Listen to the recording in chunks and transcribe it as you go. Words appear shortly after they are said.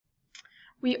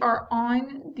We are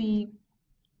on the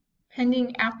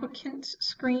pending applicants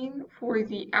screen for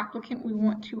the applicant we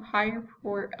want to hire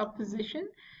for a position,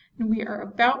 and we are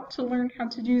about to learn how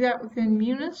to do that within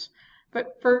Munis.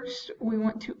 But first, we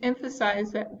want to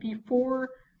emphasize that before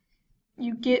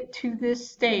you get to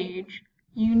this stage,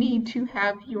 you need to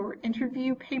have your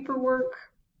interview paperwork.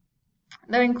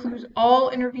 That includes all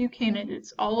interview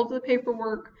candidates, all of the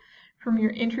paperwork from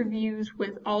your interviews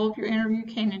with all of your interview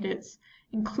candidates,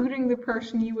 including the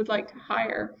person you would like to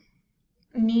hire,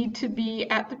 need to be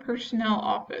at the personnel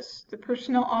office. The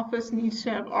personnel office needs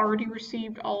to have already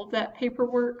received all of that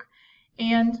paperwork,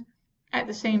 and at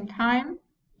the same time,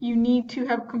 you need to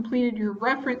have completed your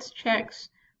reference checks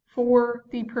for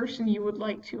the person you would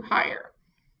like to hire.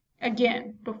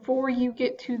 Again, before you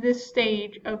get to this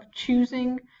stage of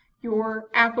choosing your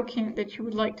applicant that you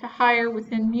would like to hire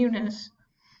within Munis,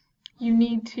 you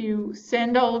need to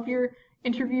send all of your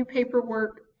interview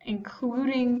paperwork,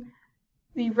 including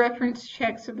the reference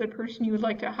checks of the person you would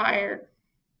like to hire,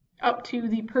 up to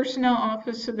the personnel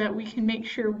office so that we can make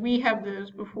sure we have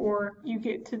those before you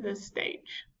get to this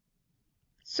stage.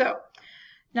 So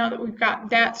now that we've got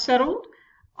that settled,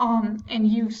 and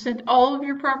you've sent all of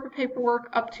your proper paperwork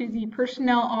up to the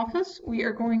personnel office, we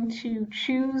are going to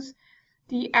choose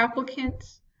the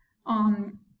applicant's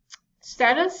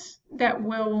status that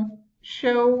will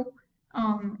show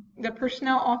the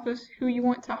personnel office who you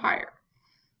want to hire.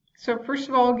 So first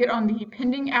of all, get on the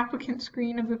pending applicant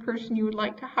screen of the person you would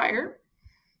like to hire,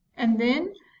 and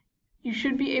then you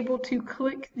should be able to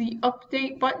click the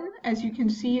update button. As you can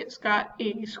see, it's got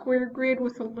a square grid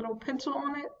with a little pencil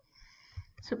on it.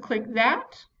 So click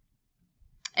that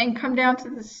and come down to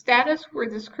the status where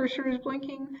this cursor is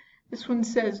blinking. This one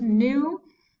says new.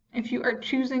 If you are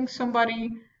choosing somebody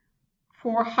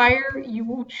for hire, you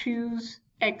will choose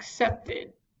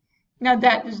accepted. Now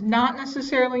that does not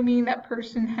necessarily mean that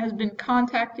person has been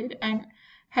contacted and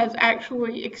has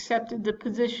actually accepted the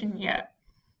position yet.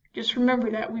 Just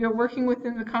remember that we are working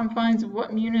within the confines of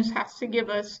what Munis has to give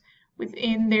us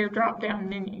within their drop-down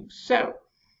menu. So,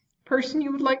 person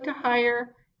you would like to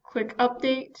hire, click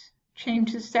update,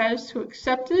 change the status to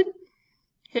accepted,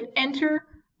 hit enter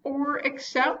or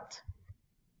accept,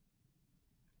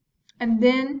 and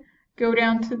then go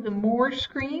down to the more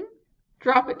screen,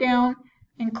 drop it down,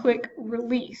 and click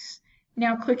release.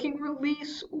 Now clicking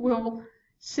release will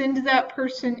send that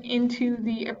person into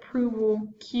the approval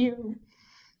queue,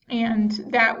 and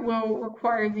that will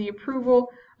require the approval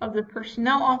of the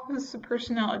personnel office, the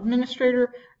personnel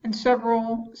administrator, and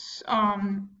several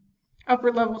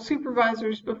upper level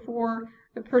supervisors before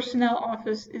the personnel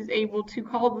office is able to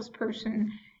call this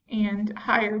person and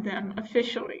hire them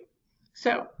officially.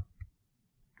 So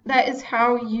that is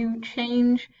how you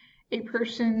change a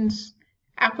person's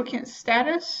applicant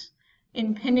status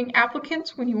in pending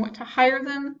applicants when you want to hire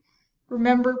them.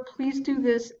 Remember, please do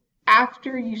this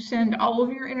after you send all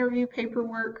of your interview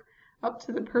paperwork up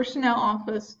to the personnel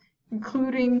office,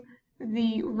 including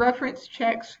the reference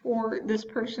checks for this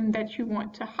person that you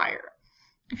want to hire.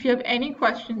 If you have any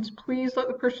questions, please let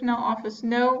the personnel office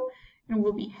know, and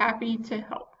we'll be happy to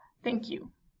help. Thank you.